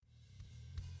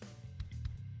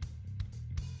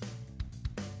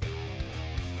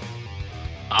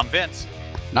I'm Vince,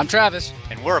 And I'm Travis.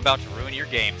 and we're about to ruin your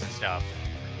games and stuff.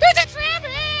 Visit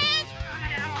Travis!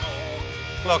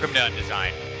 Welcome to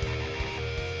Undesign.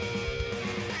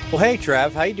 Well, hey,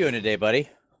 Trav, how you doing today, buddy?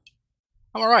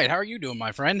 I'm all right. How are you doing,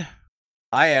 my friend?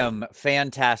 I am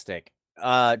fantastic.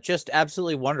 Just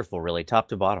absolutely wonderful, really, top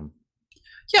to bottom.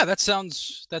 Yeah, that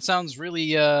sounds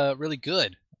really really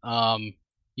good.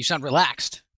 You sound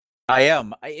relaxed. I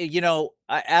am.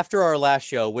 After our last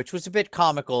show, which was a bit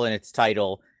comical in its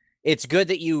title, it's good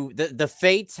that the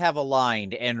fates have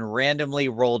aligned and randomly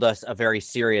rolled us a very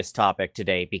serious topic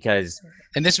today, because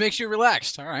And this makes you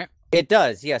relaxed. All right. it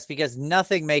does, yes, because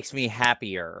nothing makes me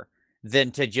happier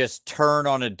than to just turn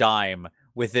on a dime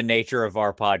with the nature of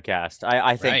our podcast.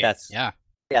 I think Right. that's Yeah.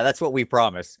 that's what we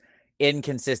promise.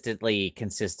 Inconsistently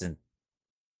consistent.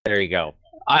 There you go.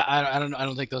 I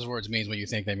don't think those words means what you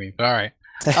think they mean. But all right.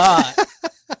 Uh,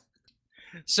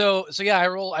 so yeah,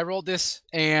 I rolled this,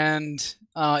 and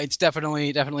it's definitely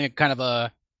a kind of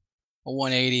a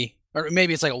 180, or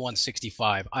maybe it's like a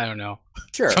 165. I don't know.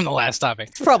 Sure. From the last topic.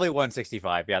 It's probably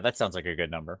 165. Yeah, that sounds like a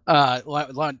good number.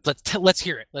 Let's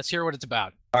hear it. Let's hear what it's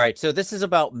about. All right, so this is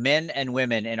about men and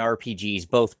women in RPGs,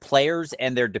 both players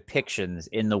and their depictions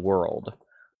in the world.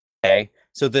 Okay?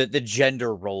 So the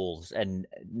gender roles and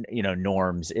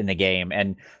norms in the game,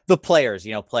 and the players,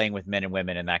 playing with men and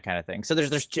women and that kind of thing. So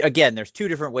there's two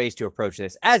different ways to approach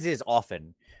this, as is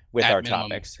often with At our minimum,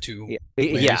 topics. two Yeah.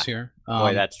 ways here.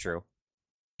 Boy, that's true.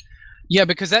 Yeah,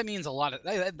 because that means a lot of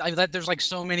there's like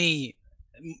so many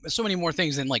more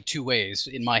things than like two ways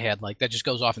in my head. Like that just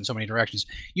goes off in so many directions.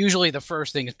 Usually the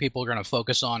first things people are going to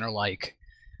focus on are, like,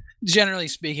 generally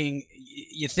speaking,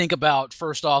 you think about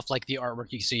first off like the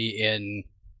artwork you see in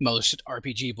most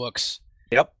RPG books.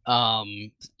 Yep.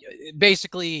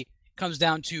 Basically comes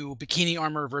down to bikini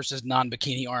armor versus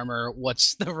non-bikini armor.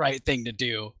 What's the right thing to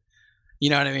do? You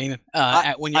know what I mean?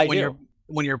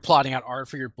 When you're plotting out art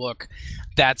for your book,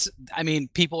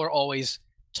 people are always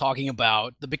talking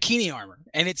about the bikini armor,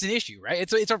 and it's an issue, right?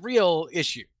 It's a real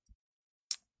issue.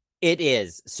 It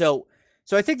is. So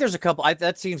I think there's a couple.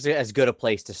 That seems as good a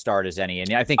place to start as any,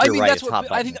 and I think you're right.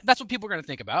 I think that's what people are going to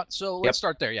think about. So let's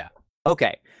start there. Yeah.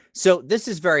 Okay. So this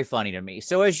is very funny to me.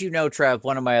 So as you know, Trev,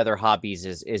 one of my other hobbies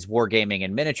is wargaming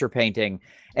and miniature painting,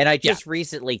 and I just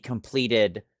recently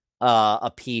completed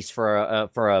a piece for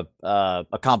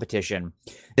a competition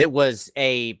that was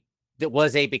a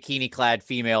bikini clad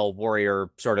female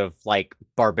warrior, sort of like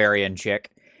barbarian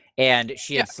chick, and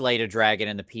she had slayed a dragon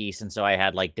in the piece, and so I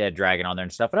had like dead dragon on there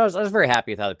and stuff, and I was very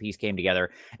happy with how the piece came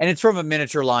together. And it's from a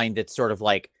miniature line that's sort of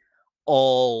like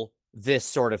all this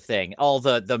sort of thing. All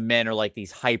the men are like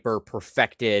these hyper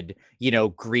perfected,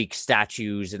 Greek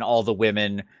statues, and all the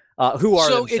women who are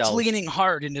so themselves. It's leaning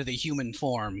hard into the human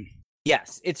form.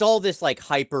 Yes, it's all this like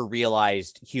hyper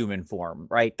realized human form,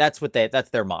 right? That's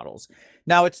their models.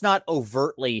 Now, it's not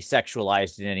overtly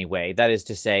sexualized in any way. That is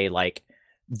to say, like,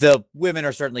 the women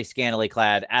are certainly scantily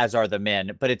clad, as are the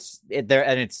men, but it's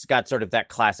got sort of that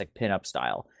classic pinup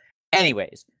style.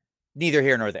 Anyways, neither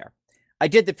here nor there. I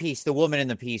did the piece. The woman in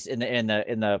the piece, in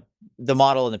the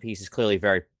model in the piece, is clearly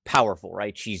very powerful,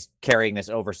 right? She's carrying this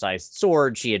oversized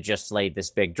sword. She had just slayed this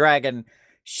big dragon.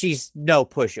 She's no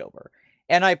pushover.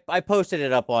 And I posted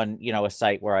it up on, a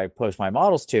site where I post my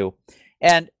models to,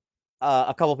 and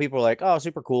a couple people were like, "Oh,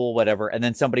 super cool, whatever." And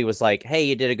then somebody was like, "Hey,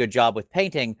 you did a good job with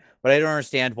painting, but I don't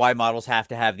understand why models have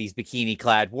to have these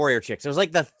bikini-clad warrior chicks." It was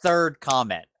like the third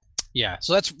comment. Yeah,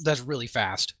 so that's really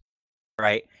fast,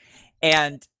 right?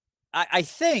 And I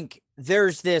think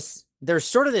there's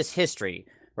sort of this history,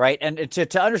 right? And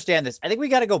to understand this, I think we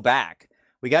got to go back.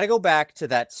 We got to go back to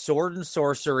that sword and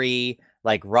sorcery,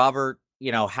 like Robert,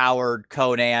 Howard,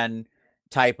 Conan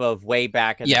type of way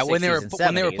back in the 60s when they were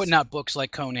 70s. putting out books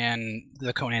like Conan,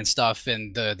 the Conan stuff,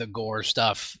 and the gore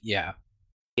stuff. Yeah.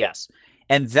 Yes.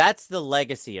 And that's the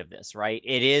legacy of this, right?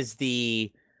 It is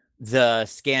the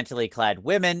scantily clad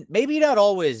women, maybe not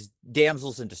always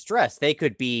damsels in distress. They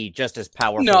could be just as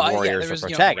powerful warriors or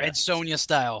protagonists. Red Sonja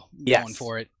style going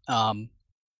for it.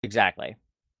 Exactly.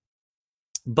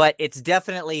 But it's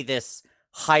definitely this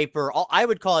I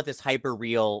would call it this hyper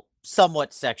real, somewhat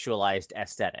sexualized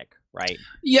aesthetic, right?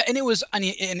 Yeah, and it was, and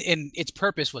its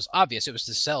purpose was obvious. It was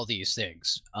to sell these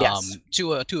things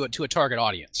to a target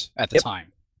audience at the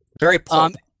time. Very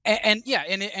pulp. And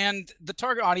the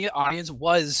target audience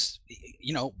was,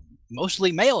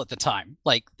 mostly male at the time.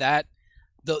 Like that,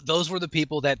 those were the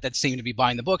people that seemed to be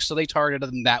buying the books, so they targeted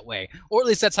them that way, or at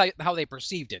least that's how they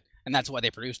perceived it, and that's why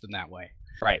they produced them that way.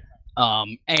 Right.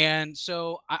 And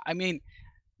so I mean,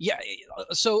 yeah.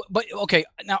 So, but okay.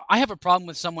 Now I have a problem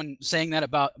with someone saying that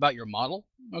about your model.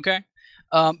 Okay.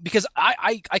 Because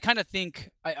I kind of think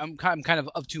I'm kind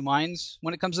of two minds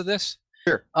when it comes to this.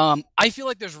 Sure. I feel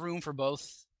like there's room for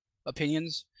both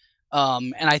opinions.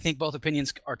 And I think both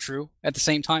opinions are true at the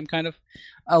same time, kind of.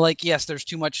 Like, yes, there's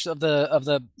too much of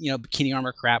the bikini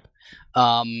armor crap.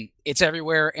 It's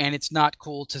everywhere, and it's not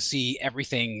cool to see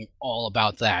everything all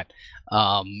about that.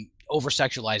 Over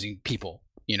sexualizing people,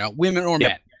 women or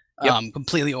men.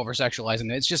 Completely over sexualizing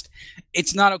them.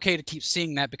 It's not okay to keep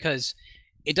seeing that because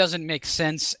it doesn't make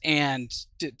sense. And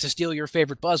to steal your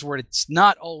favorite buzzword, it's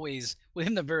not always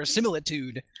within the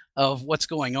verisimilitude of what's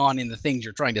going on in the things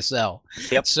you're trying to sell.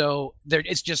 Yep. So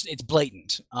it's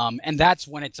blatant, and that's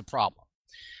when it's a problem.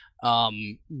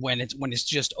 When it's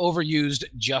just overused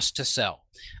just to sell,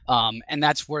 and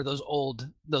that's where those old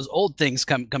things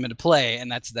come into play,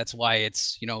 and that's why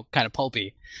it's kind of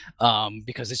pulpy,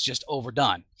 because it's just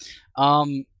overdone.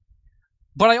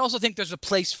 But I also think there's a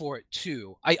place for it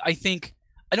too. I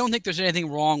don't think there's anything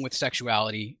wrong with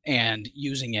sexuality and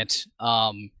using it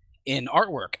in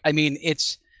artwork. I mean,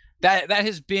 it's that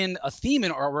has been a theme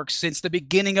in artwork since the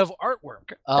beginning of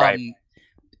artwork. Right.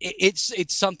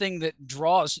 It's something that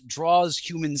draws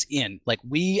humans in. Like,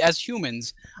 we as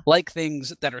humans like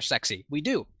things that are sexy. We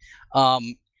do.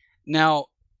 Now,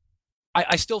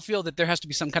 I still feel that there has to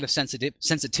be some kind of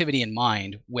sensitivity in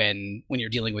mind when you're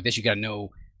dealing with this. You got to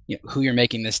know, who you're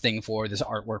making this thing for, this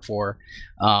artwork for,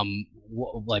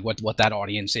 what that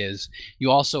audience is.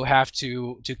 You also have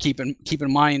to keep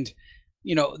in mind,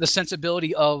 the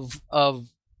sensibility of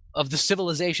the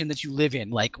civilization that you live in.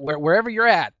 Like, wherever you're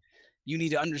at, you need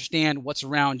to understand what's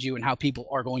around you and how people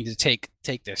are going to take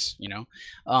this,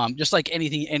 just like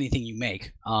anything you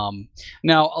make.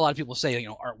 Now, a lot of people say,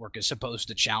 artwork is supposed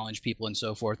to challenge people and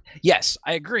so forth. Yes,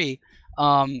 I agree.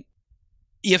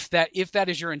 If that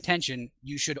is your intention,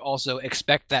 you should also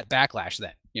expect that backlash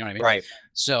then. You know what I mean? Right.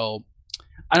 So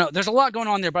I know there's a lot going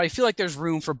on there, but I feel like there's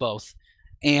room for both.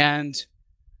 And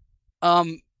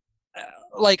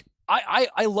like,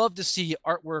 I love to see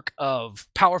artwork of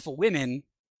powerful women,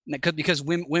 because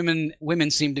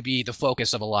women seem to be the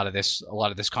focus of a lot of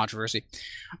this controversy.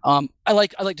 I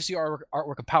like to see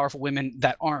artwork of powerful women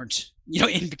that aren't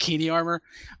in bikini armor,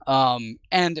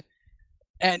 and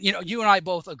you and I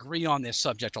both agree on this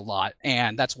subject a lot,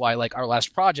 and that's why, like, our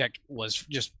last project was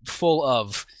just full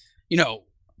of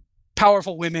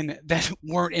powerful women that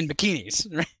weren't in bikinis,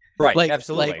 right? Right, like,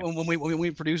 absolutely. Like when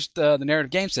we produced the narrative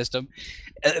game system,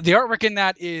 the artwork in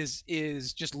that is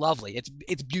just lovely.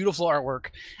 It's beautiful artwork,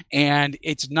 and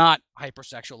it's not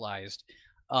hypersexualized.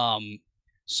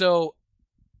 So,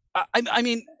 I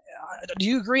mean, do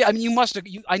you agree? I mean, you must.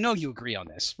 I know you agree on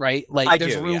this, right? Like,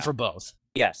 there's room for both.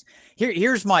 Yes.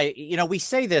 Here's my. We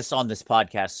say this on this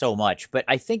podcast so much, but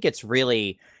I think it's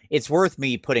worth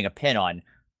me putting a pin on.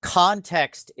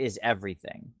 Context is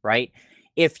everything, right?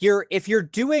 If you're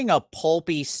doing a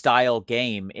pulpy style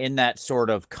game in that sort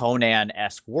of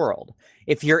Conan-esque world,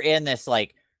 if you're in this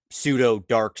like pseudo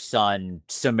Dark Sun,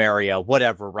 Samaria,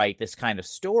 whatever, right? This kind of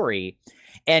story,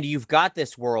 and you've got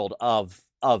this world of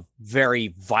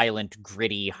very violent,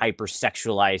 gritty,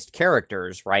 hypersexualized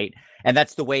characters, right? And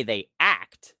that's the way they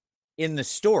act in the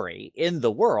story, in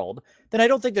the world, then I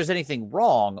don't think there's anything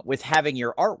wrong with having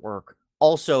your artwork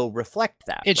also reflect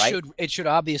that. It should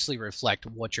obviously reflect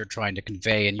what you're trying to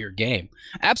convey in your game.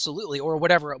 Absolutely. Or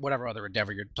whatever other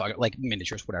endeavor you're talking, like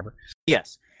miniatures, whatever.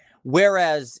 Yes.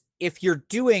 Whereas if you're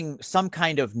doing some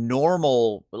kind of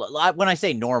normal, when I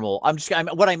say normal,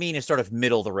 what I mean is sort of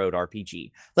middle of the road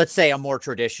RPG. Let's say a more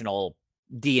traditional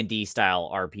D&D style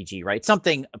RPG, right?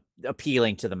 Something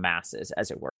appealing to the masses,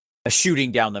 as it were. A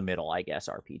shooting down the middle, I guess,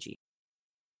 RPG.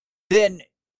 Then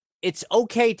it's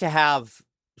okay to have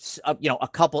a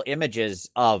couple images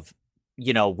of,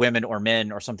 women or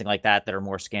men or something like that are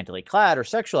more scantily clad or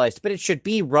sexualized, but it should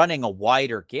be running a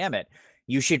wider gamut.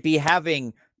 You should be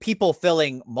having people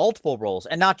filling multiple roles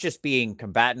and not just being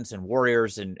combatants and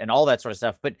warriors and all that sort of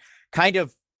stuff, but kind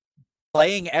of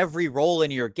playing every role in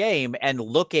your game and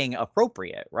looking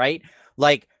appropriate, right?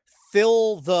 Like,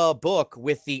 fill the book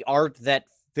with the art that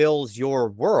fills your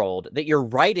world that you're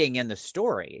writing in the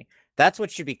story. That's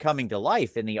what should be coming to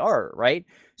life in the art, right?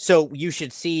 So you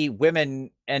should see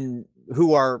women and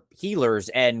who are healers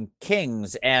and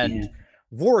kings and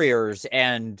warriors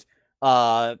and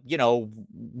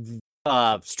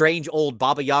strange old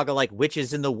Baba Yaga like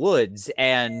witches in the woods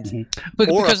and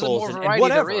because the more and variety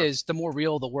whatever. there is, the more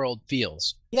real the world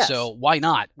feels. Yes. So why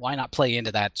not play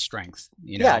into that strength?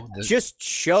 Just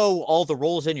show all the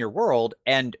roles in your world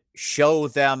and show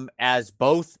them as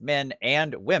both men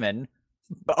and women,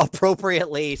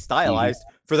 appropriately stylized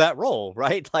for that role,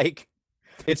 right? Like,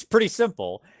 it's pretty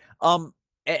simple.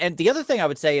 And the other thing I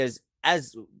would say is,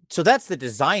 so that's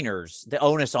the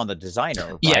onus on the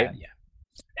designer, right? Yeah.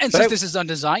 And But since this is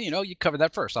undesigned, you cover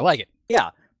that first. I like it.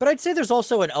 Yeah, but I'd say there's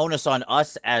also an onus on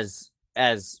us as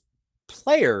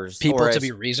players, People or to as,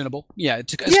 be reasonable. Yeah,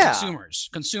 as Yeah.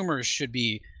 consumers should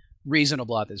be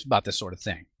reasonable about this sort of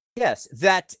thing. yes,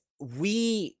 that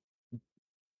the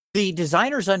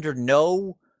designer's under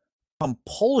no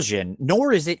compulsion,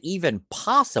 nor is it even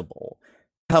possible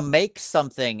to make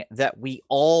something that we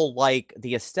all like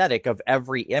the aesthetic of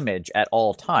every image at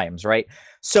all times, right?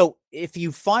 So if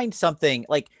you find something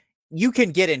like, you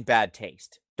can get in bad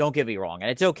taste, don't get me wrong,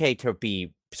 and it's okay to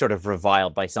be sort of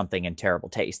reviled by something in terrible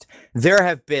taste. There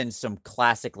have been some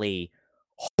classically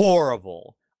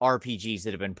horrible RPGs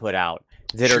that have been put out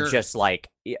that are Sure. just like,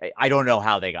 I don't know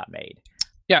how they got made.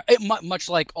 Yeah, much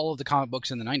like all of the comic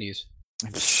books in the 90s.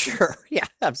 Sure. Yeah,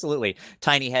 absolutely.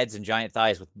 Tiny heads and giant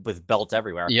thighs with belts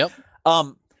everywhere. Yep.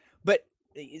 But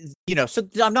so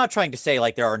I'm not trying to say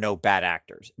like there are no bad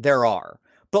actors. There are.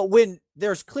 But when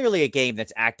there's clearly a game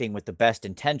that's acting with the best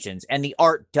intentions, and the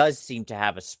art does seem to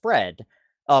have a spread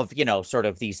of, sort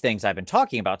of these things I've been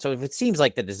talking about. So if it seems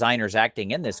like the designer's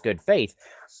acting in this good faith,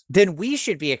 then we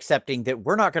should be accepting that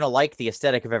we're not going to like the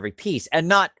aesthetic of every piece, and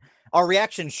not, our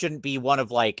reaction shouldn't be one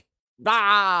of like,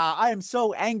 I am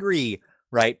so angry,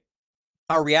 right?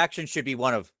 Our reaction should be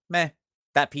one of, meh,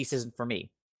 that piece isn't for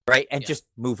me, right? And Yeah. just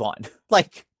move on.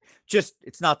 Like,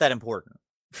 it's not that important.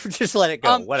 Just let it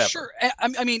go, whatever. Sure.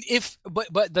 I mean,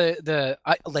 but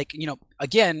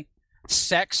again,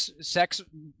 sex,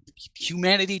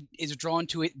 humanity is drawn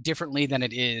to it differently than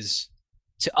it is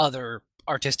to other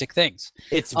artistic things.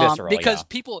 It's visceral, because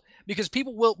people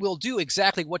will do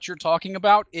exactly what you're talking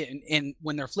about in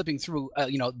when they're flipping through.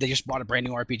 They just bought a brand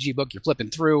new RPG book. You're flipping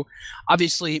through.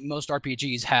 Obviously, most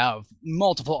RPGs have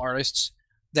multiple artists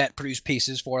that produce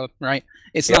pieces for them, right?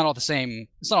 It's not all the same.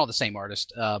 It's not all the same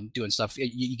artist doing stuff.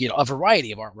 You get a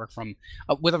variety of artwork from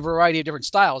with a variety of different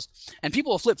styles, and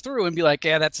people will flip through and be like,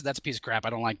 "Yeah, that's a piece of crap. I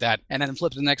don't like that." And then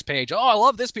flip to the next page. "Oh, I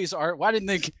love this piece of art. Why didn't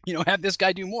they, have this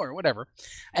guy do more or whatever?"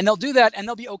 And they'll do that, and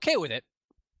they'll be okay with it.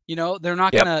 They're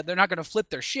not gonna flip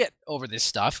their shit over this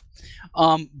stuff.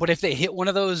 But if they hit one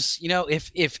of those,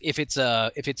 if it's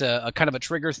a kind of a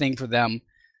trigger thing for them,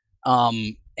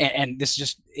 and this is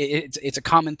just it's a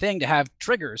common thing to have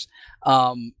triggers.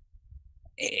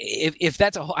 If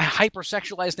that's a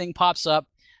hypersexualized thing pops up,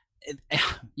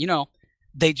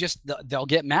 they'll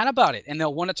get mad about it and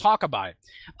they'll want to talk about it.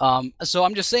 So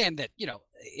I'm just saying that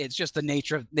it's just the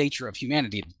nature of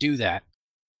humanity to do that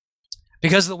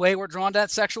because of the way we're drawn to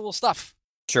that sexual stuff.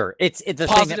 Sure, it's the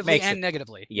positively thing that makes and it,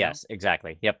 negatively. Yes,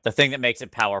 exactly. Yep, the thing that makes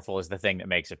it powerful is the thing that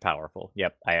makes it powerful.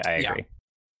 Yep, I agree.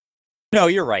 No,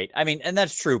 you're right. I mean, and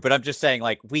that's true, but I'm just saying,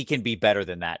 like, we can be better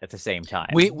than that at the same time.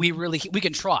 We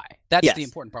can try. That's Yes. the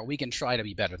important part. We can try to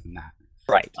be better than that.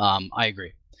 Right. I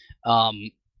agree.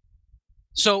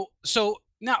 So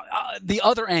now the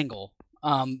other angle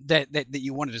that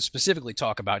you wanted to specifically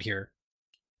talk about here,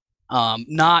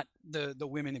 not the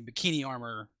women in bikini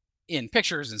armor in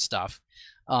pictures and stuff.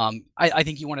 I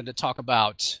think you wanted to talk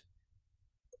about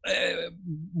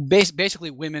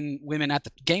basically women at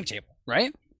the game table,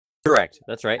 right? Correct.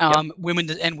 That's right. Yep.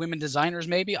 Women designers,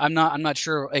 maybe. I'm not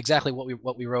sure exactly what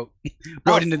we wrote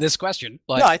Oh. into this question,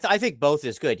 but No, I think both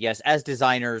is good. Yes, as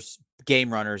designers,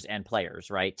 game runners, and players,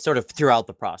 right? Sort of throughout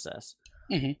the process.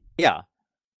 Mhm. Yeah.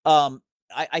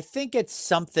 I think it's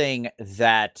something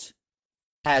that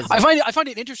has. I find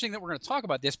it interesting that we're going to talk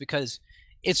about this because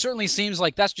it certainly seems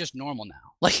like that's just normal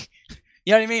now. Like,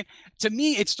 you know what I mean? To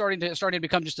me, it's starting to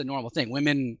become just a normal thing.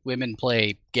 Women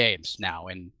play games now,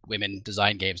 and women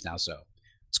design games now. So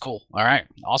it's cool. All right,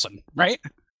 awesome, right?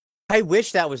 I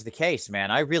wish that was the case,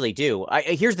 man. I really do.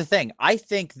 Here's the thing. I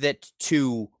think that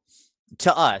to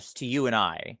us, to you and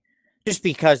I, just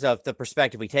because of the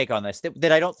perspective we take on this,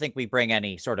 that I don't think we bring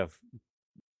any sort of.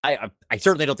 I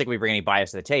certainly don't think we bring any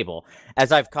bias to the table.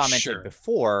 As I've commented Sure.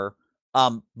 before,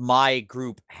 my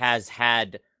group has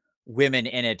had women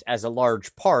in it as a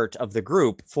large part of the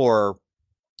group for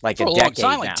like For a long decade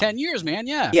time, now. like 10 years, man.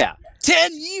 Yeah. Yeah.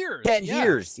 10 years. 10 Yeah.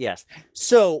 years, yes.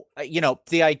 So,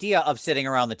 the idea of sitting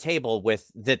around the table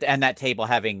with that table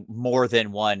having more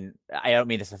than one, I don't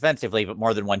mean this offensively, but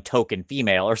more than one token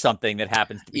female or something that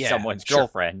happens to be Yeah, someone's sure.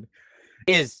 girlfriend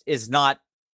is not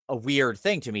a weird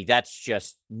thing to me. That's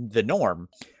just the norm.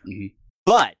 Mhm.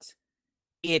 But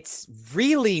it's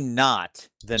really not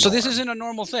the norm. So this isn't a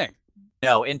normal thing.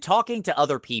 No, in talking to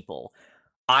other people,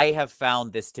 I have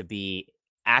found this to be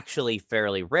actually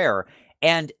fairly rare.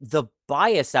 And the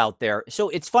bias out there. So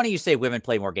it's funny you say women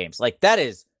play more games. Like, that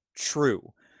is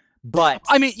true. But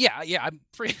I mean, yeah, I'm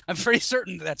pretty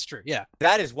certain that's true. Yeah.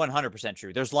 that is 100%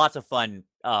 true. There's lots of fun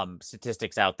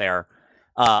statistics out there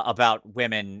about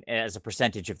women as a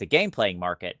percentage of the game playing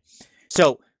market.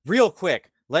 So, real quick,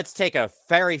 let's take a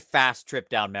very fast trip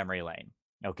down memory lane.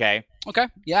 Okay. Okay.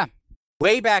 Yeah.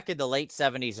 Way back in the late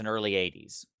 70s and early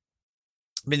 80s,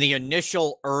 I mean, the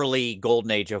initial early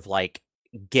golden age of like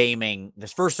gaming,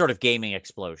 this first sort of gaming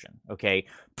explosion. Okay.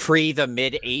 Pre the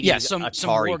mid 80s. Yeah. Some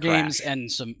war games crash.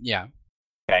 and some, yeah.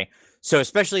 Okay. So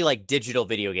especially like digital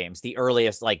video games, the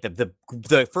earliest, like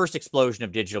the first explosion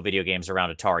of digital video games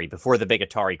around Atari before the big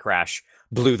Atari crash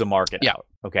blew the market out.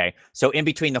 Okay. So in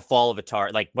between the fall of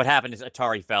Atari, like what happened is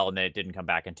Atari fell and then it didn't come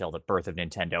back until the birth of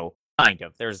Nintendo. Kind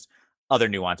of. There's other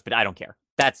nuance, but I don't care.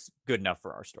 That's good enough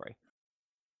for our story.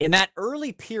 In that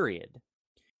early period,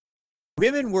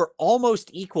 women were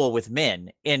almost equal with men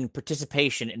in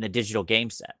participation in the digital game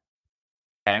set.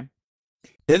 Okay.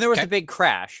 Then there was the big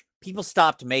crash. People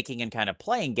stopped making and kind of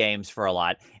playing games for a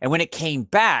lot. And when it came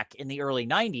back in the early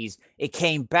 90s, it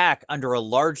came back under a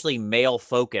largely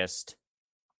male-focused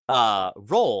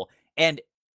role. And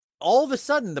all of a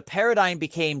sudden, the paradigm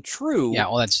became true. Yeah,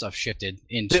 all that stuff shifted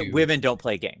into... that women don't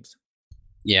play games.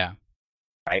 Yeah.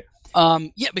 Right?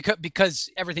 Yeah,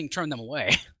 because everything turned them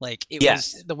away. Like, it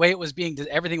was... The way it was being...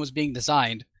 Everything was being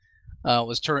designed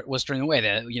was turning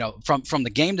away. From the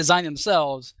game design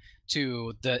themselves...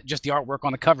 to just the artwork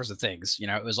on the covers of things,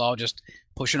 it was all just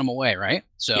pushing them away, right?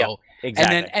 So,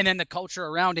 exactly. and then the culture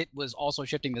around it was also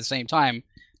shifting at the same time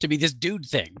to be this dude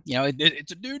thing.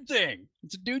 It's a dude thing.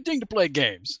 It's a dude thing to play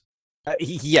games.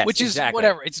 Yes, which is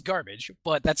whatever. It's garbage,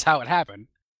 but that's how it happened.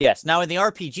 Yes. Now in the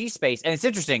RPG space, and it's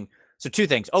interesting. So two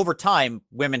things. Over time,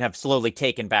 women have slowly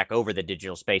taken back over the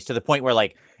digital space to the point where,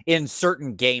 like, in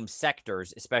certain game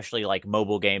sectors, especially like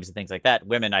mobile games and things like that,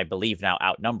 women, I believe, now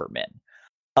outnumber men.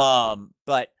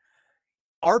 But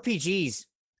RPGs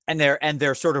and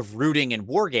their sort of rooting in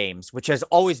war games, which has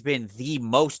always been the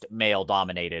most male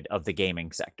dominated of the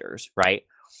gaming sectors, right?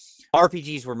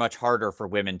 RPGs were much harder for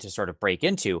women to sort of break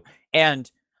into. And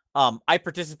I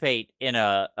participate in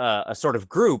a sort of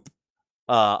group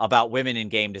about women in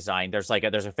game design. There's a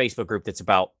Facebook group that's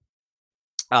about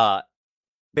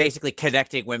basically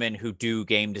connecting women who do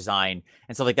game design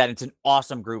and stuff like that. It's an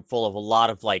awesome group full of a lot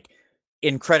of like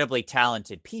incredibly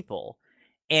talented people.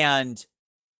 And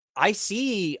I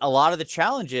see a lot of the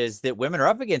challenges that women are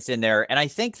up against in there. And I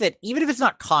think that even if it's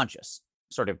not conscious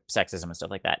sort of sexism and stuff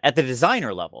like that, at the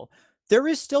designer level, there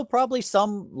is still probably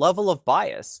some level of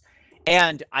bias.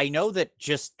 And I know that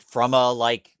just from a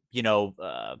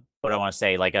what I want to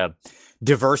say, like a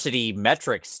diversity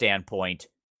metric standpoint,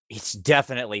 it's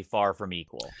definitely far from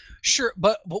equal. Sure.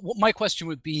 But what my question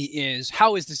would be is,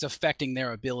 how is this affecting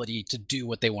their ability to do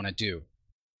what they want to do?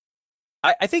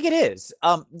 I think it is.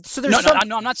 So there's no,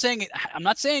 I'm not saying it. I'm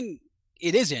not saying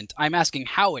it isn't. I'm asking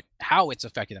how it's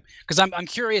affecting them, because I'm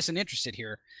curious and interested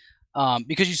here,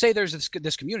 because you say there's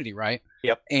this community, right?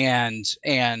 Yep. And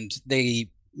they,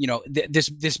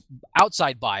 this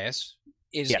outside bias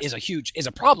is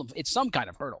a problem. It's some kind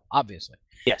of hurdle, obviously.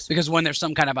 Yes. Because when there's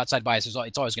some kind of outside bias, it's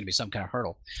always going to be some kind of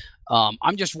hurdle.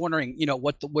 I'm just wondering,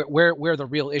 where the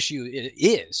real issue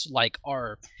is. Like,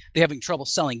 are they having trouble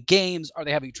selling games? Are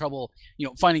they having trouble,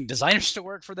 finding designers to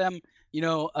work for them?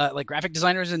 Like graphic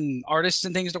designers and artists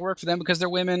and things to work for them because they're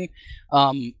women.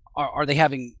 Are they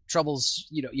having troubles,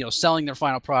 selling their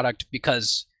final product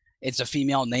because it's a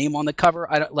female name on the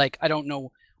cover? I don't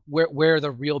know where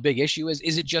the real big issue is.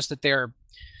 Is it just that they're,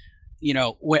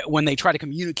 when they try to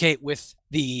communicate with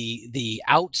the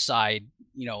outside,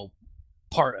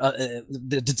 part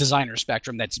the designer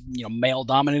spectrum that's male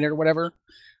dominated or whatever?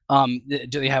 Do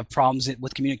they have problems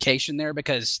with communication there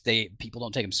because people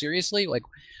don't take them seriously? Like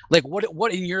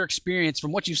what in your experience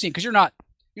from what you've seen? Because you're not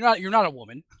a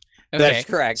woman. Okay? That's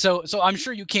correct. So I'm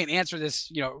sure you can't answer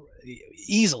this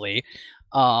easily.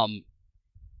 But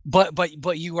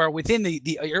you are within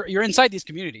you're inside these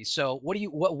communities. So what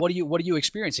are you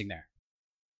experiencing there?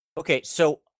 Okay,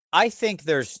 so I think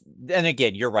and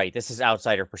again, you're right. This is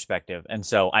outsider perspective, and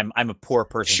so I'm a poor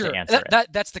person to answer it.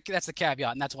 That's the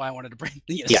caveat, and that's why I wanted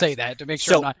to say that, to make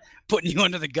sure I'm not putting you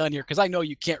under the gun here, because I know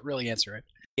you can't really answer it.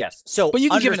 Yes. So, but you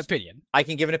can give an opinion. I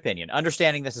can give an opinion.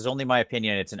 Understanding this is only my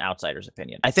opinion; it's an outsider's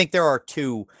opinion. I think there are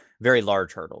two very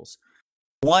large hurdles.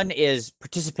 One is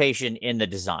participation in the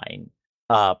design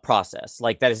process,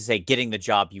 like that is to say, getting the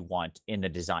job you want in the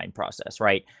design process,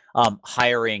 right?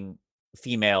 Hiring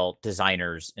female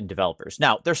designers and developers.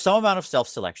 Now, there's some amount of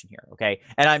self-selection here, okay?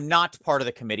 And I'm not part of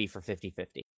the committee for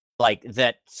 50-50. Like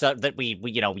that, so that we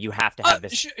you have to have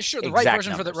this. Sure, the right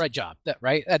person for the right job.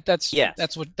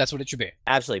 That's what it should be.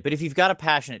 Absolutely. But if you've got a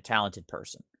passionate, talented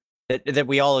person that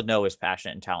we all know is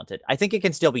passionate and talented. I think it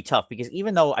can still be tough because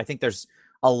even though I think there's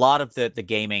a lot of the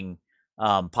gaming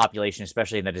population,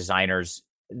 especially in the designers,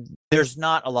 there's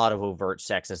not a lot of overt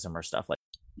sexism or stuff like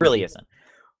that. Really isn't.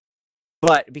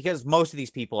 But because most of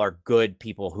these people are good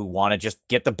people who want to just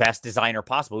get the best designer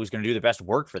possible, who's going to do the best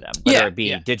work for them, whether it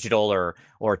be digital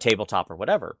or tabletop or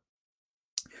whatever.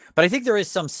 But I think there is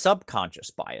some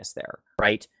subconscious bias there,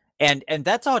 right? And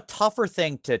that's a tougher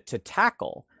thing to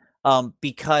tackle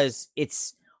because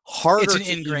it's harder to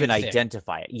even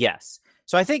identify it. Yes.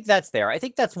 So I think that's there. I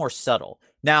think that's more subtle.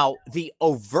 Now, the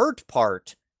overt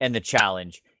part and the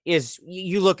challenge is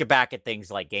you look back at things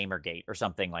like Gamergate or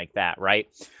something like that, right?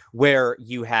 Where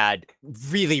you had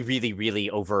really, really, really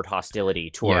overt hostility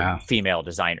toward female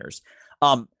designers.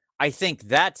 I think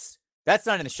that's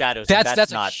not in the shadows.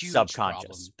 That's not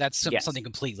subconscious. Problem. That's something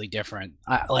completely different.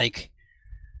 That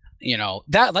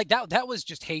was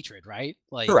just hatred, right?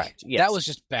 Like, correct. Yes. That was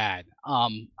just bad. I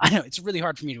know it's really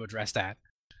hard for me to address that.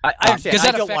 I understand. Because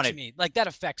that affects me. Like that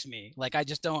affects me. Like I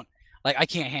just don't. Like I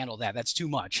can't handle that. That's too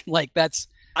much. Like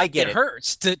I get it. It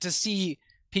hurts to see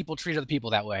people treat other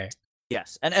people that way.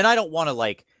 Yes, and I don't want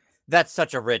to that's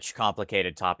such a rich,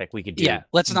 complicated topic we could do. Yeah,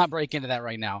 let's not break into that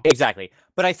right now. Exactly.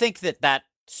 But I think that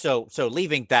so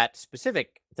leaving that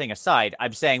specific thing aside,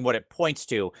 I'm saying what it points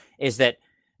to is that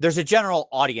there's a general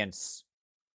audience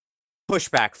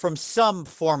pushback from some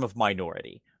form of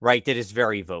minority, right? That is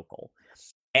very vocal.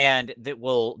 And that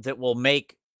will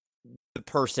make the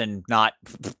person not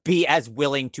be as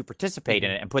willing to participate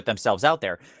in it and put themselves out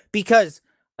there because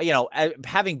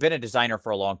having been a designer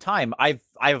for a long time, I've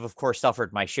of course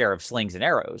suffered my share of slings and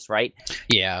arrows, right?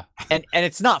 Yeah. And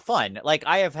it's not fun. Like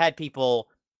I have had people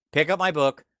pick up my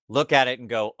book, look at it and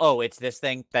go, "Oh, it's this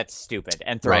thing? That's stupid,"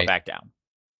 and throw it back down.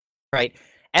 Right?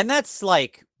 And that's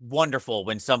like wonderful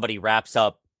when somebody wraps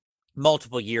up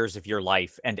multiple years of your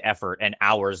life and effort and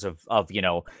hours of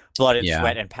blood and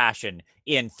sweat and passion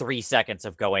in 3 seconds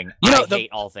of going, I hate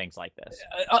all things like this.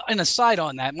 An aside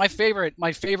on that, my favorite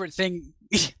thing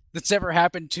that's ever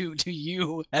happened to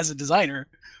you as a designer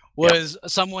was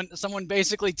someone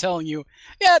basically telling you,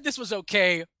 yeah, this was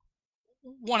okay,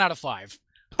 1 out of 5.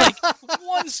 Like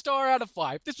 1 star out of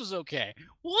 5. This was okay.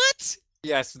 What?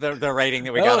 Yes, the rating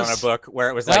that we got on a book where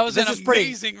it was like, this is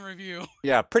amazing review.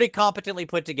 Yeah, pretty competently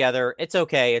put together. It's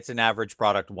okay. It's an average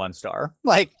product, 1 star.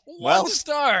 Like, 1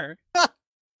 star.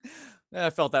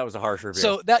 I felt that was a harsh review.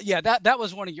 So that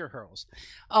was one of your hurdles.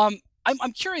 I'm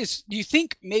curious. Do you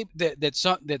think maybe that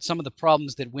some of the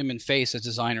problems that women face as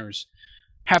designers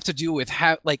have to do with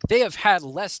they have had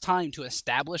less time to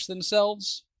establish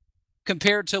themselves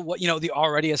compared to what the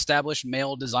already established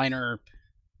male designer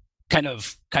kind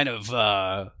of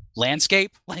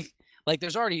landscape? Like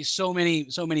there's already so many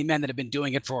men that have been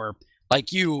doing it for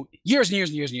like you years and years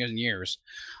and years and years and years,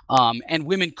 and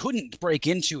women couldn't break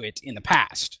into it in the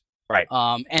past, right?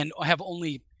 And have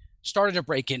only started to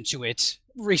break into it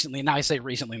recently. Now I say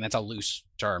recently, and that's a loose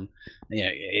term.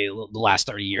 The last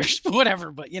 30 years,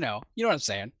 whatever. But you know what I'm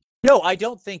saying. No, I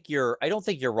don't think you're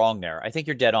wrong there. I think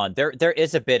you're dead on. There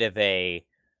is a bit of a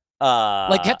you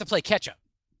have to play catch up.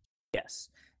 Yes.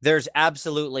 There's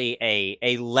absolutely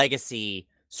a legacy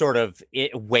sort of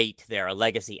weight there, a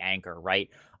legacy anchor, right?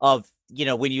 Of,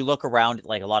 when you look around,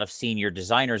 like a lot of senior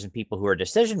designers and people who are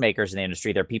decision makers in the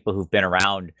industry, they're people who've been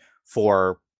around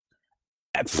for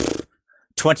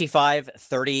 25,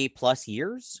 30 plus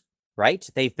years, right?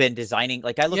 They've been designing,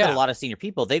 like I look at a lot of senior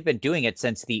people, they've been doing it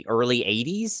since the early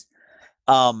 80s.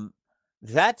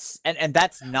 That's not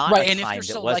a time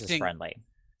that was as friendly.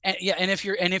 And if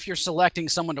you're selecting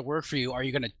someone to work for you,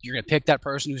 you're gonna pick that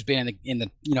person who's been in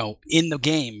the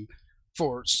game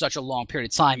for such a long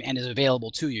period of time and is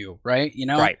available to you, right?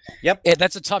 Right. Yep.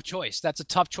 That's a tough choice. That's a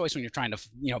tough choice when you're trying to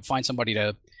find somebody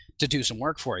to do some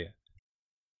work for you.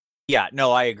 Yeah,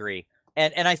 no, I agree,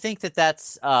 and I think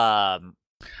that's and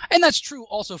that's true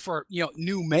also for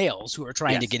new males who are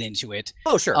trying to get into it.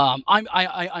 Oh, sure.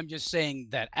 I'm just saying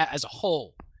that as a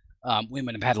whole,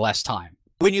 women have had less time.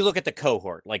 When you look at the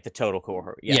cohort, like the total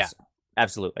cohort, yes,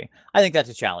 absolutely. I think that's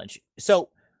a challenge. So,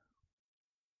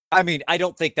 I mean, I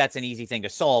don't think that's an easy thing to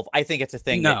solve. I think it's a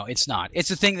thing. No, it's not.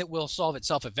 It's a thing that will solve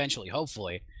itself eventually,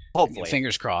 hopefully.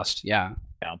 Fingers crossed. Yeah.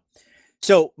 Yeah.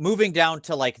 So moving down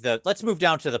to let's move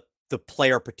down to the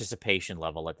player participation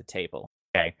level at the table.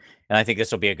 Okay. And I think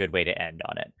this will be a good way to end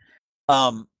on it.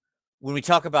 When we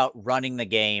talk about running the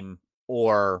game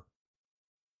or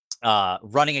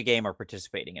running a game or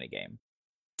participating in a game.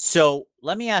 So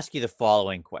let me ask you the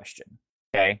following question.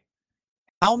 Okay.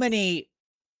 How many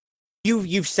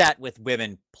you've sat with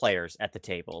women players at the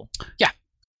table? Yeah.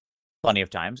 Plenty of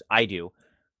times. I do.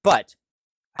 But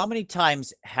How many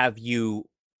times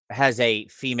has a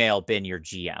female been your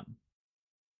GM?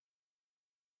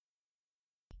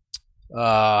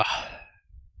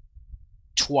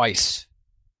 Twice.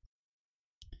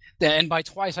 And by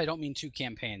twice, I don't mean 2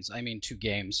 campaigns. I mean 2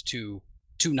 games, two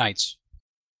nights.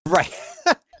 Right.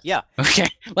 Yeah. Okay.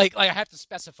 Like I have to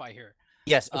specify here.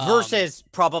 Yes. Versus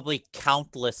probably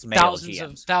countless male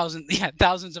GMs.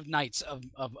 Thousands of nights of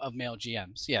male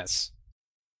GMs. Yes.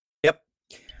 Yep.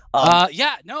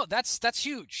 Yeah. No, that's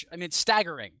huge. I mean, it's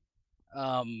staggering.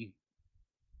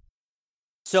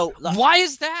 So why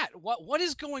is that? What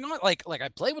is going on? Like I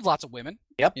played with lots of women.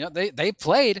 Yep. You know, they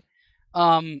played.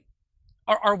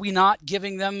 Are we not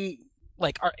giving them,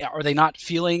 like, are they not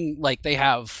feeling like they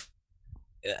have?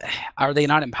 Are they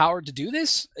not empowered to do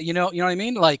this? You know what I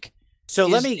mean? Like, so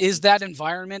is that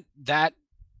environment that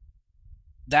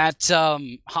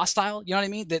hostile? You know what I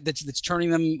mean? That's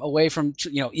turning them away from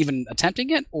even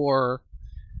attempting it, or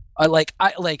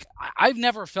I've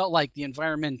never felt like the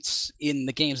environments in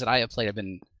the games that I have played have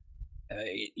been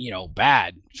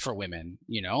bad for women.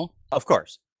 Of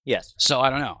course. Yes. So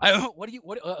I don't know.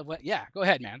 Yeah, go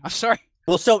ahead, man. I'm sorry.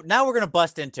 Well, so now we're going to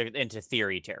bust into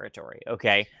theory territory,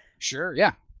 okay? Sure,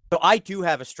 yeah. So I do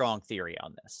have a strong theory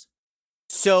on this.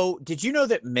 So did you know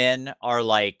that men are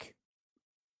like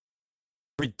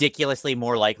ridiculously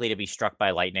more likely to be struck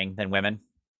by lightning than women?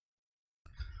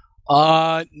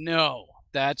 No,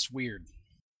 that's weird.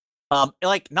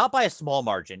 Like not by a small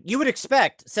margin. You would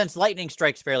expect, since lightning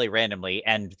strikes fairly randomly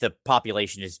and the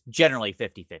population is generally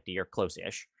 50-50 or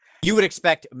close-ish, you would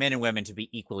expect men and women to be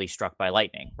equally struck by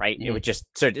lightning, right? It would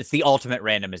it's the ultimate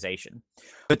randomization.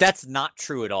 But that's not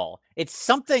true at all. It's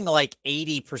something like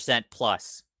 80%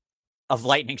 plus of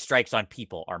lightning strikes on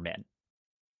people are men.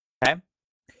 Okay?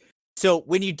 So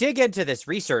when you dig into this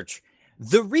research,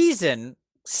 the reason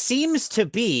seems to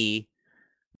be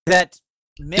that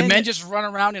the men just run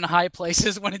around in high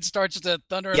places when it starts to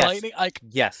thunder and lightning.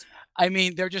 Yes. I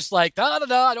mean, they're just like, da da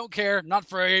da. I don't care. I'm not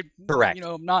afraid. Correct.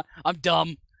 I'm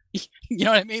dumb. You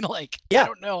know what I mean? Like, yeah. I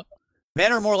don't know.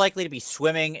 Men are more likely to be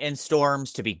swimming in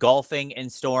storms, to be golfing in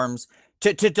storms,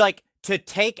 to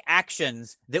take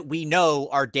actions that we know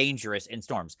are dangerous in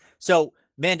storms. So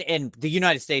men in the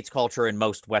United States culture and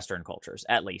most Western cultures,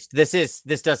 at least, this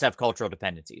does have cultural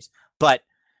dependencies, but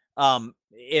so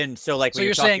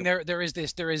you're saying there is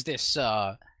this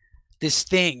this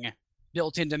thing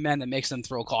built into men that makes them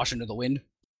throw caution to the wind.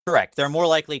 Correct. They're more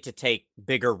likely to take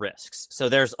bigger risks. So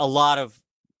there's a lot of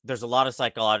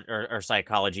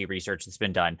psychology research that's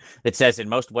been done that says in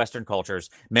most Western cultures,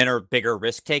 men are bigger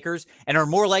risk takers and are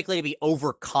more likely to be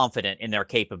overconfident in their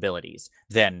capabilities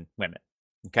than women.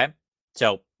 Okay.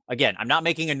 So again, I'm not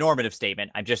making a normative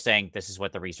statement. I'm just saying this is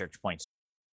what the research points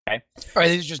to. Okay. All right.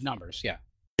 These are just numbers. Yeah.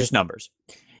 Just numbers.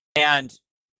 And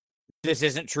this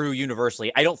isn't true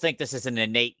universally. I don't think this is an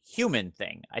innate human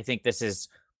thing. I think this is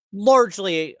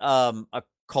largely a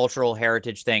cultural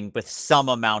heritage thing with some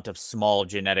amount of small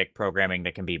genetic programming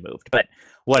that can be moved. But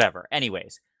whatever.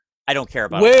 Anyways, I don't care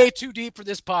about way too deep for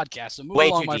this podcast. So move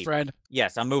along, my friend.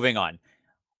 Yes, I'm moving on.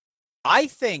 I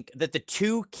think that the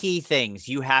 2 key things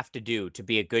you have to do to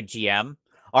be a good GM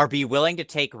are be willing to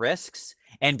take risks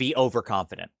and be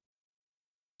overconfident.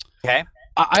 Okay?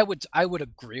 I would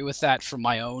agree with that from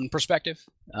my own perspective.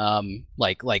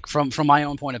 Like from my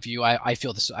own point of view, I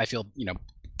feel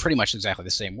pretty much exactly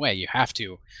the same way. You have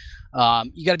to,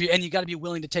 you got to be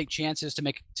willing to take chances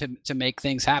to make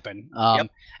things happen.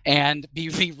 And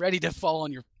be ready to fall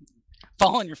on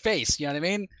your face. You know what I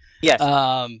mean? Yes.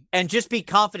 And just be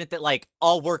confident that like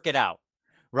I'll work it out,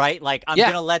 right? Like I'm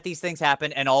gonna let these things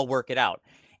happen and I'll work it out.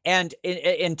 And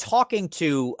in talking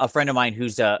to a friend of mine who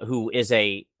is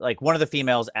one of the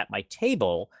females at my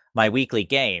table, my weekly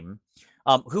game,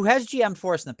 who has GM'd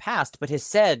for us in the past, but has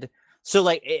said, so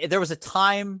like there was a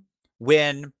time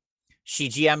when she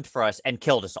GM'd for us and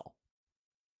killed us all.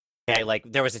 Okay, like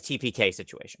there was a TPK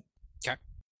situation. Okay.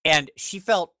 And she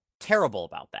felt terrible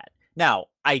about that. Now,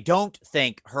 I don't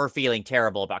think her feeling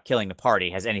terrible about killing the party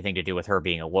has anything to do with her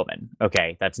being a woman.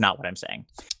 Okay, that's not what I'm saying.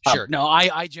 Sure. No,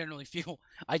 I generally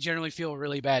feel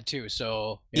really bad too.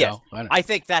 So yes, I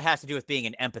think that has to do with being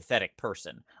an empathetic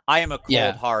person. I am a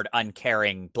cold, hard,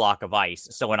 uncaring block of ice.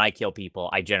 So when I kill people,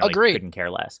 I generally couldn't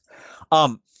care less.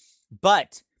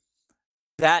 But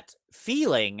that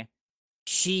feeling,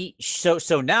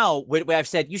 so now I've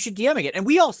said you should DM it, and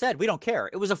we all said we don't care.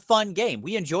 It was a fun game.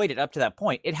 We enjoyed it up to that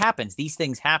point. It happens. These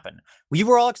things happen. We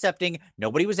were all accepting.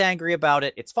 Nobody was angry about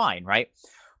it. It's fine, right?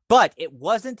 But it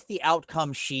wasn't the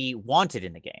outcome she wanted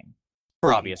in the game.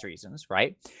 for obvious reasons,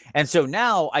 right? And so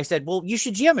now I said, well, you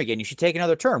should GM again. You should take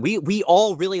another turn. We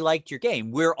all really liked your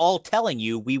game. We're all telling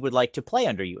you we would like to play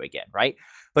under you again, right?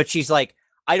 But she's like,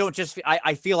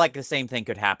 I feel like the same thing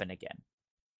could happen again.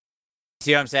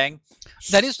 See what I'm saying?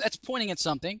 That's pointing at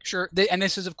something, sure. And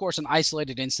this is, of course, an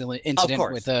isolated incident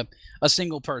with a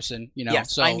single person,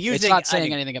 Yes, so it's not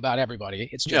saying anything about everybody.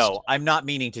 It's just... No, I'm not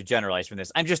meaning to generalize from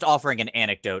this. I'm just offering an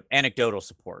anecdotal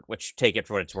support, which take it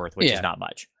for what it's worth, which is not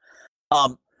much.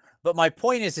 But my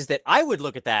point is that I would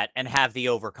look at that and have the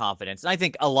overconfidence. And I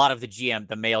think a lot of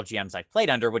the male GMs I've played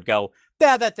under would go,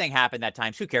 yeah, that thing happened that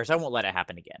time. So who cares? I won't let it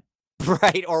happen again.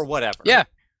 Right? Or whatever. Yeah.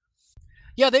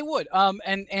 Yeah, they would.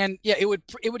 And yeah, it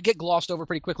would get glossed over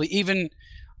pretty quickly. Even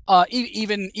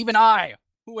I,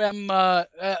 who am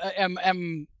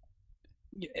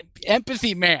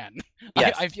empathy man.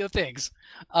 Yes. I feel things.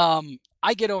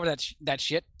 I get over that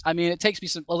shit. I mean, it takes me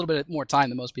a little bit more time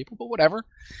than most people, but whatever.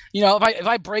 If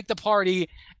I break the party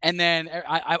and then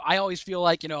I always feel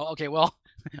like, okay, well,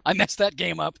 I messed that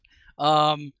game up.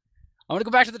 I'm gonna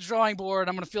go back to the drawing board.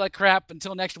 I'm gonna feel like crap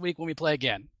until next week when we play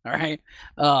again. All right.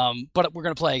 But we're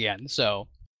gonna play again. So.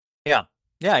 Yeah,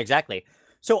 exactly.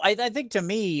 So I think to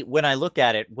me, when I look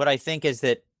at it, what I think is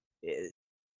that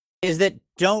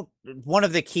one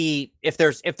of the key, if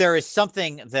there is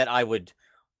something that I would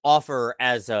offer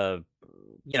as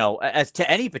as to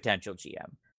any potential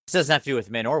GM, this doesn't have to do with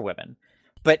men or women,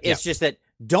 but it's just that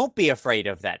don't be afraid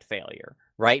of that failure,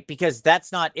 right? Because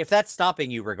if that's stopping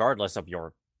you regardless of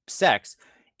your sex,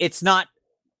 who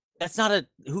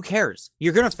cares?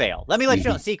 You're gonna fail. Let me let you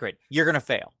know a secret. You're gonna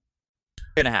fail. It's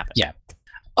gonna happen. Yeah.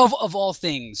 Of all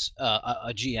things,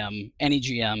 a GM, any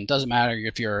GM, doesn't matter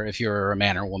if you're a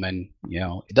man or a woman,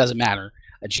 it doesn't matter.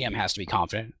 A GM has to be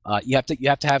confident. You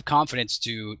have to have confidence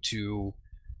to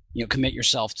commit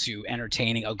yourself to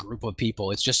entertaining a group of people.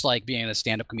 It's just like being a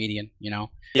stand-up comedian, Yeah,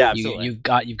 absolutely. You've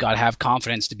got to have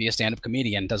confidence to be a stand-up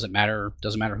comedian. Doesn't matter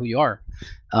who you are.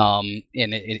 And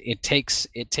it takes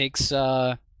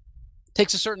a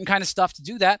certain kind of stuff to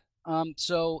do that.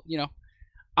 So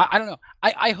I don't know.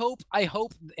 I hope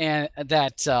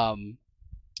that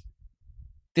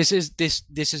this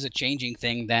is a changing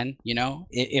thing. Then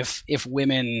if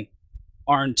women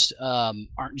aren't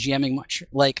GMing much,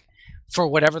 like for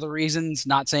whatever the reasons.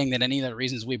 Not saying that any of the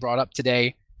reasons we brought up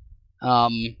today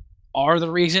are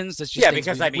the reasons. That's just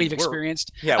things we've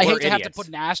experienced. I hate to have to put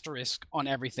an asterisk on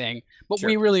everything, but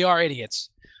we really are idiots.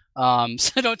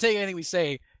 So don't take anything we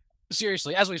say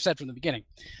seriously, as we've said from the beginning.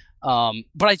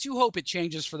 But I do hope it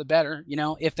changes for the better.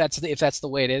 If that's the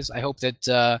way it is, I hope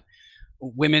that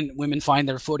women find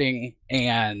their footing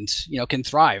and can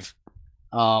thrive.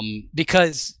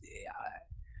 Because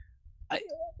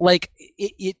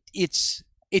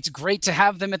it's great to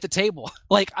have them at the table.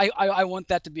 Like I want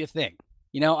that to be a thing.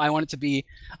 I want it to be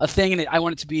a thing, and I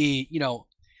want it to be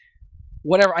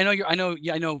whatever. I know.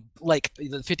 Like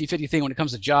the 50-50 thing when it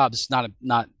comes to jobs,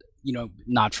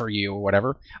 not for you or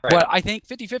whatever. Right. But I think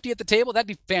 50-50 at the table, that'd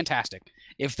be fantastic.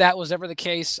 If that was ever the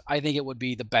case, I think it would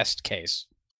be the best case.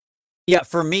 Yeah,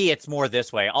 for me, it's more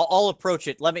this way. I'll approach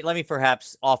it. Let me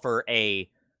perhaps offer a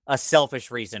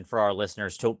selfish reason for our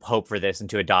listeners to hope for this and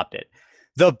to adopt it.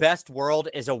 The best world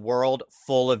is a world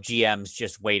full of GMs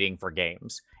just waiting for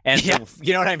games. And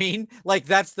you know what I mean? Like,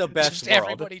 that's the best just world.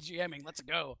 Everybody GMing, let's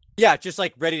go. Yeah, just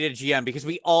like ready to GM, because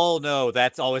we all know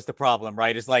that's always the problem,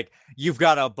 right? It's like you've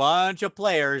got a bunch of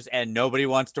players and nobody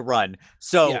wants to run.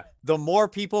 So the more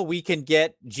people we can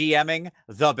get GMing,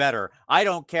 the better. I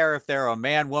don't care if they're a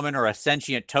man, woman, or a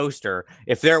sentient toaster.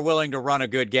 If they're willing to run a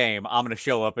good game, I'm going to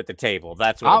show up at the table.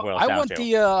 That's what it boils down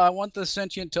to. I want the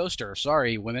sentient toaster.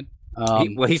 Sorry, women.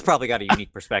 He's probably got a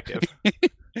unique perspective.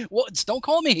 Well, don't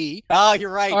call me he. Oh,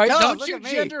 you're right. All right, no, don't you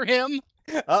gender him.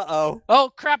 Uh-oh.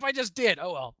 Oh, crap, I just did.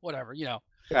 Oh, well, whatever, Yeah.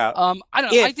 I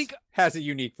don't know. I think has a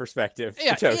unique perspective.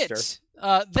 Yeah, the toaster.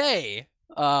 They,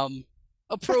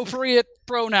 appropriate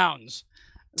pronouns.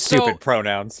 Stupid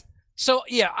pronouns. So,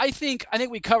 yeah, I think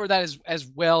we covered that as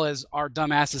well as our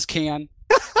dumbasses can.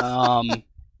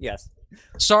 Yes.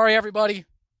 Sorry, everybody.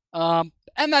 And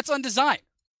that's Undesigned.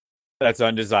 That's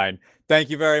Undesigned. Thank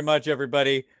you very much,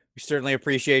 everybody. We certainly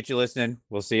appreciate you listening.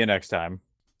 We'll see you next time.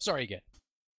 Sorry again.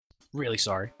 Really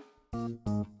sorry.